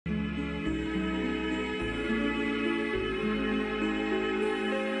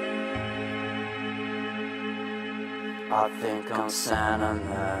I think I'm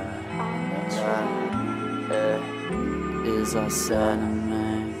sentiment. Is a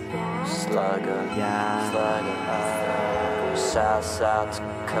sentiment. Slugger, slugger. Shouts out to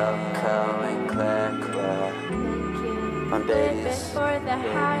Coco and Clair Clair. My babies. For the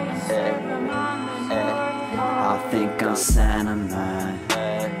high and serve them on the North Pole. I think I'm sentiment.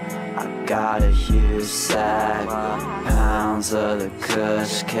 I got a huge sack, pounds of the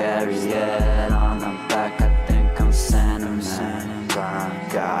kush, carry it on the back. I think I'm sentiment.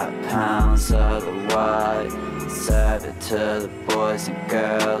 Got pounds of the white, serve it to the boys and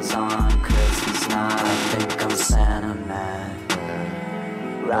girls on Christmas night. I think I'm sentiment.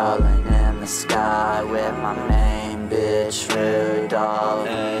 Rolling in the sky with my main bitch Rudolph,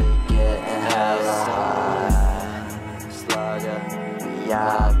 getting hella high. We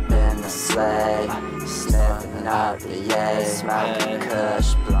up in the sleigh, sniffing out the yay, smoking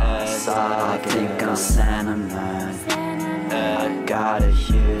kush blunts. I think I'm sentiment. I got a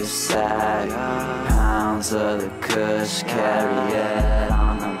huge sack, pounds of the kush, carry it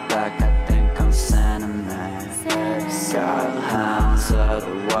on the back. I think I'm sentiment. Got pounds of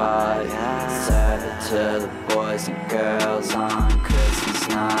the white, serve it to the boys and girls on Christmas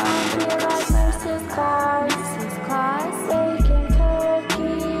night. Mrs. Claus, baking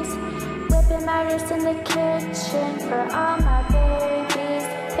cookies, whipping my wrist in the kitchen for all my babies.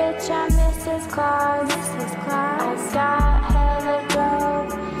 Bitch, I'm Mrs. Claus. I got hella dough,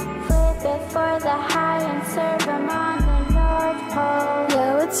 flip it for the high and serve them on the North Pole. Yo,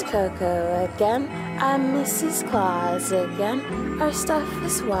 it's Coco again. I'm Mrs. Claus again. Our stuff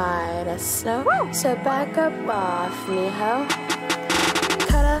is white as snow, so back up off me, ho.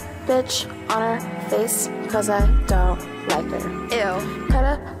 Cut a bitch on her face, cause I don't like her. Ew. Cut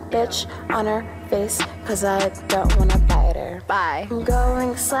a bitch on her face, cause I don't wanna bite her. Bye. I'm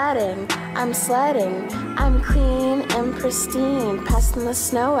going sledding, I'm sledding. I'm clean and pristine, passing the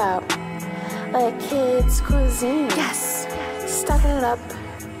snow out like kids' cuisine. Yes. Stacking it up,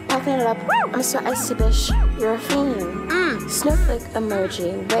 packing it up. I'm so icy, bitch, you're a fiend. Snowflake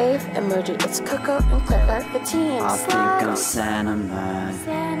emoji, wave emoji. It's Coco and Clair Clair, the team. I think I'm sentiment.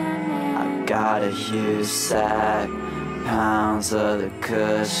 I got a huge sack, pounds of the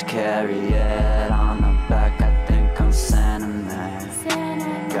kush, carry it on the back. I think I'm sentiment.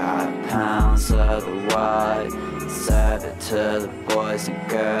 Got pounds of the white, serve it to the boys and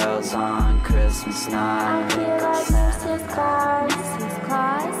girls on Christmas night. I feel like Mrs. Claus,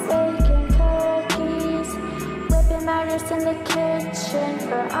 baking cookies, whipping my wrist in the kitchen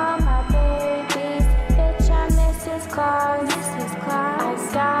for all my babies. Bitch, I'm Mrs. Claus.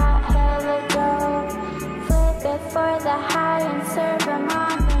 I got hella dough, flip it for the high and serve them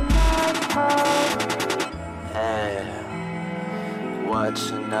on the North Pole. Hey, what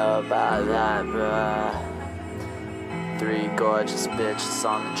you know about that, bruh? 3 gorgeous bitches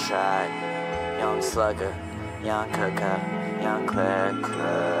on the track. Young Slugger, young Coco, young Clair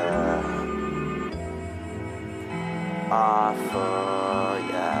Clair. Awful.